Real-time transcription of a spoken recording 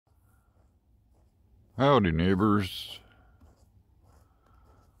Howdy, neighbors.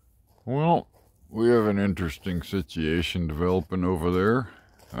 Well, we have an interesting situation developing over there.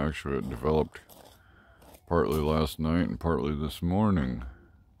 Actually, it developed partly last night and partly this morning.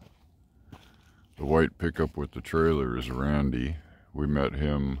 The white pickup with the trailer is Randy. We met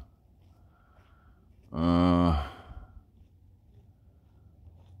him, I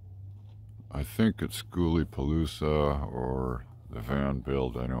think it's Schoolypalooza or the van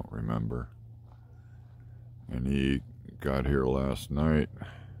build, I don't remember. And he got here last night.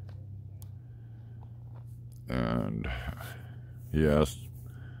 And he asked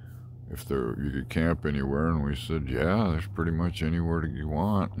if you could camp anywhere, and we said, yeah, there's pretty much anywhere you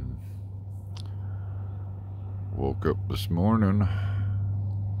want. And woke up this morning,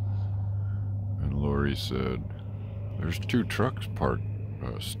 and Lori said, there's 2 trucks parked,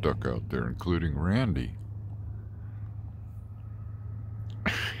 stuck out there, including Randy.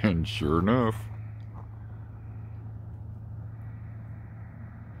 And sure enough,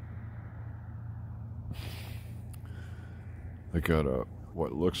 they got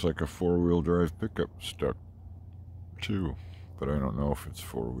what looks like a 4-wheel drive pickup stuck too, but I don't know if it's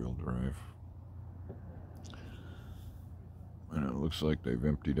 4-wheel drive. And it looks like they've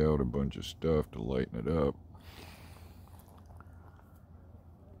emptied out a bunch of stuff to lighten it up.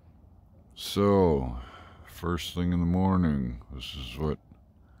 So, first thing in the morning, this is what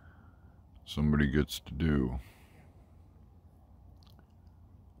somebody gets to do.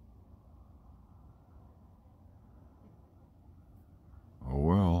 Oh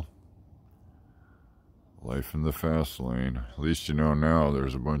well. Life in the fast lane. At least you know now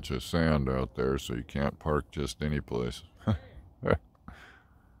there's a bunch of sand out there, so you can't park just any place.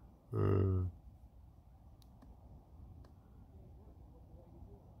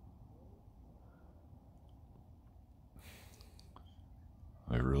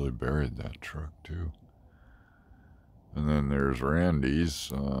 They really buried that truck too. And then there's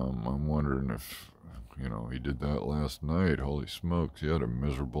Randy's. I'm wondering if, he did that last night. Holy smokes, he had a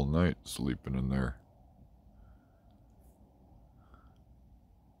miserable night sleeping in there.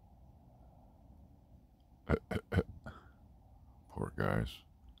 Poor guys.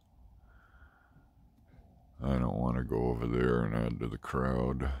 I don't want to go over there and add to the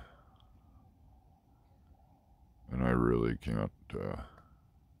crowd. And I really can't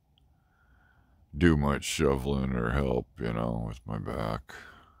do much shoveling or help, with my back.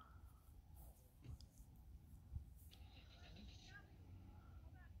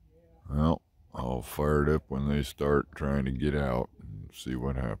 Well, I'll fire it up when they start trying to get out and see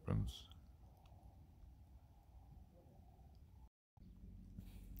what happens.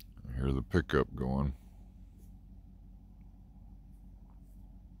 I hear the pickup going.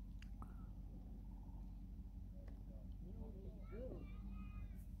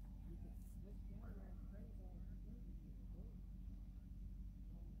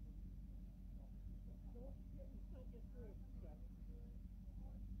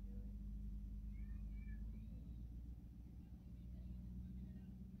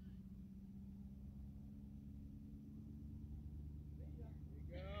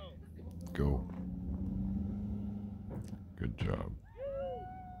 Go. Good job.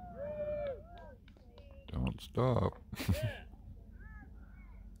 Don't stop.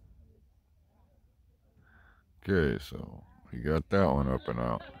 Okay, so he got that one up and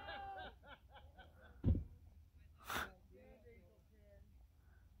out.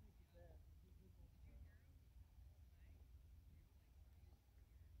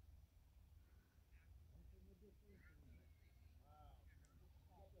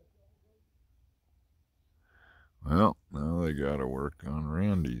 Well, now they gotta work on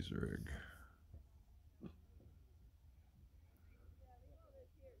Randy's rig.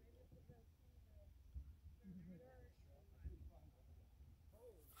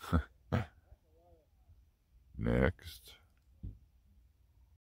 Next.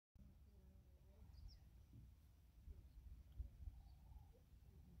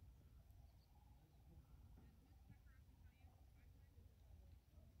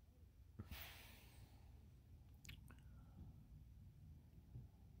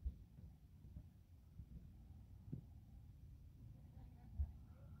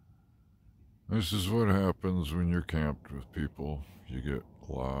 This is what happens when you're camped with people. You get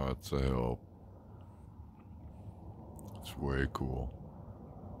lots of help. It's way cool.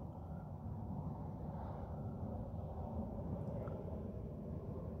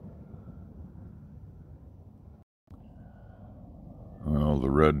 Well, the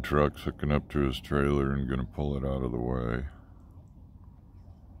red truck's hooking up to his trailer and gonna pull it out of the way.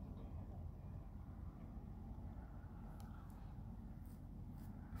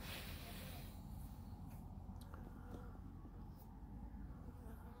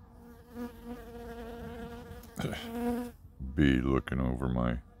 Bee looking over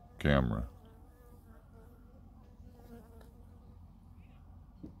my camera.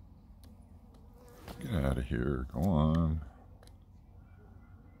 Get out of here. Go on.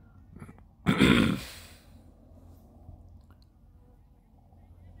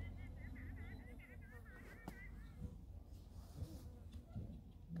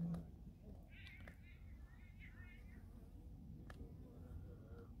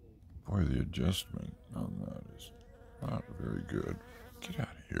 Boy, the adjustment on that is not very good. Get out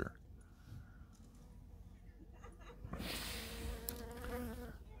of here.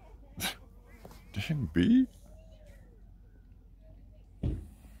 Dang bee.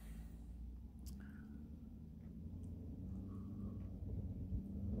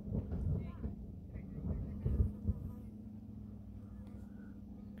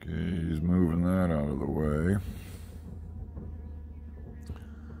 Okay, he's moving that out of the way.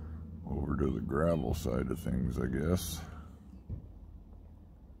 Over to the gravel side of things, I guess.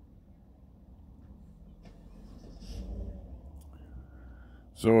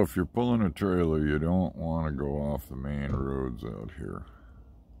 So if you're pulling a trailer, you don't want to go off the main roads out here.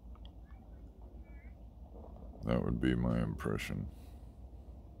 That would be my impression.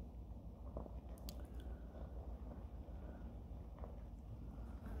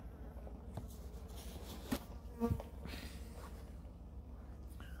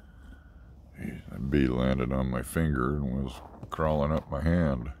 That bee landed on my finger and was crawling up my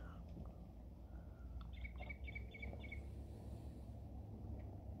hand.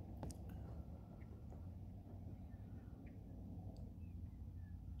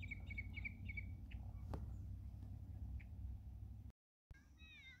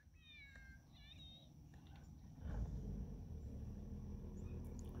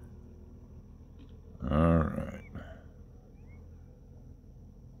 All right.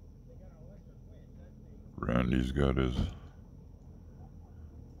 Randy's got his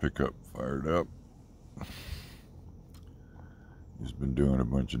pickup fired up. He's been doing a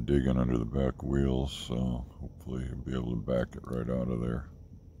bunch of digging under the back wheels, so hopefully he'll be able to back it right out of there.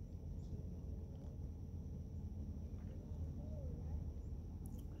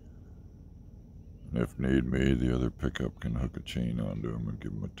 And if need be, the other pickup can hook a chain onto him and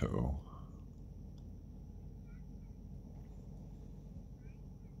give him a tow.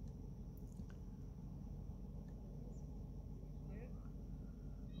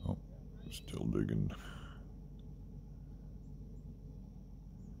 Oh, still digging.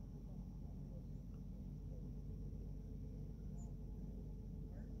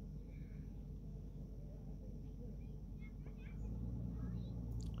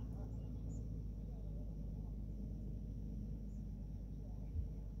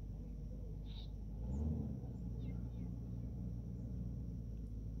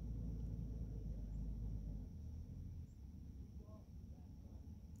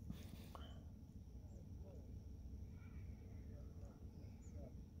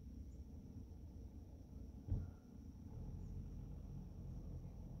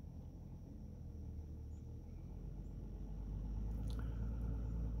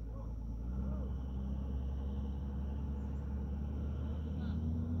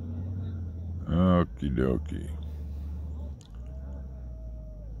 Okie dokie.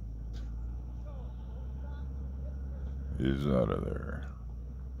 He's out of there.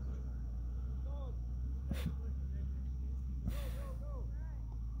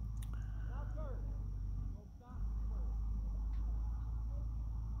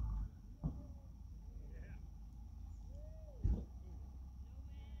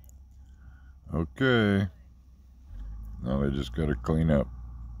 Okay. Now they just got to clean up.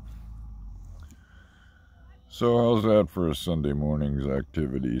 So how's that for a Sunday morning's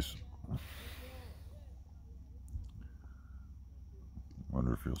activities?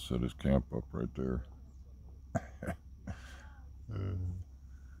 Wonder if he'll set his camp up right there.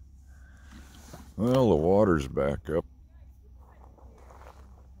 Well, the water's back up.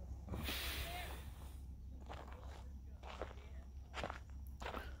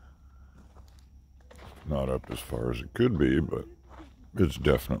 Not up as far as it could be, but it's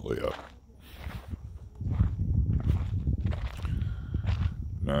definitely up.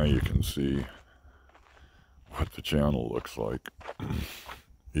 Now you can see what the channel looks like,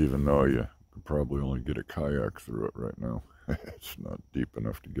 even though you could probably only get a kayak through it right now. It's not deep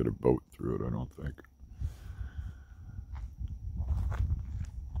enough to get a boat through it, I don't think.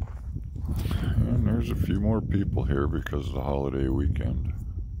 And there's a few more people here because of the holiday weekend.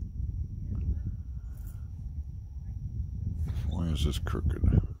 Why is this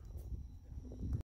crooked?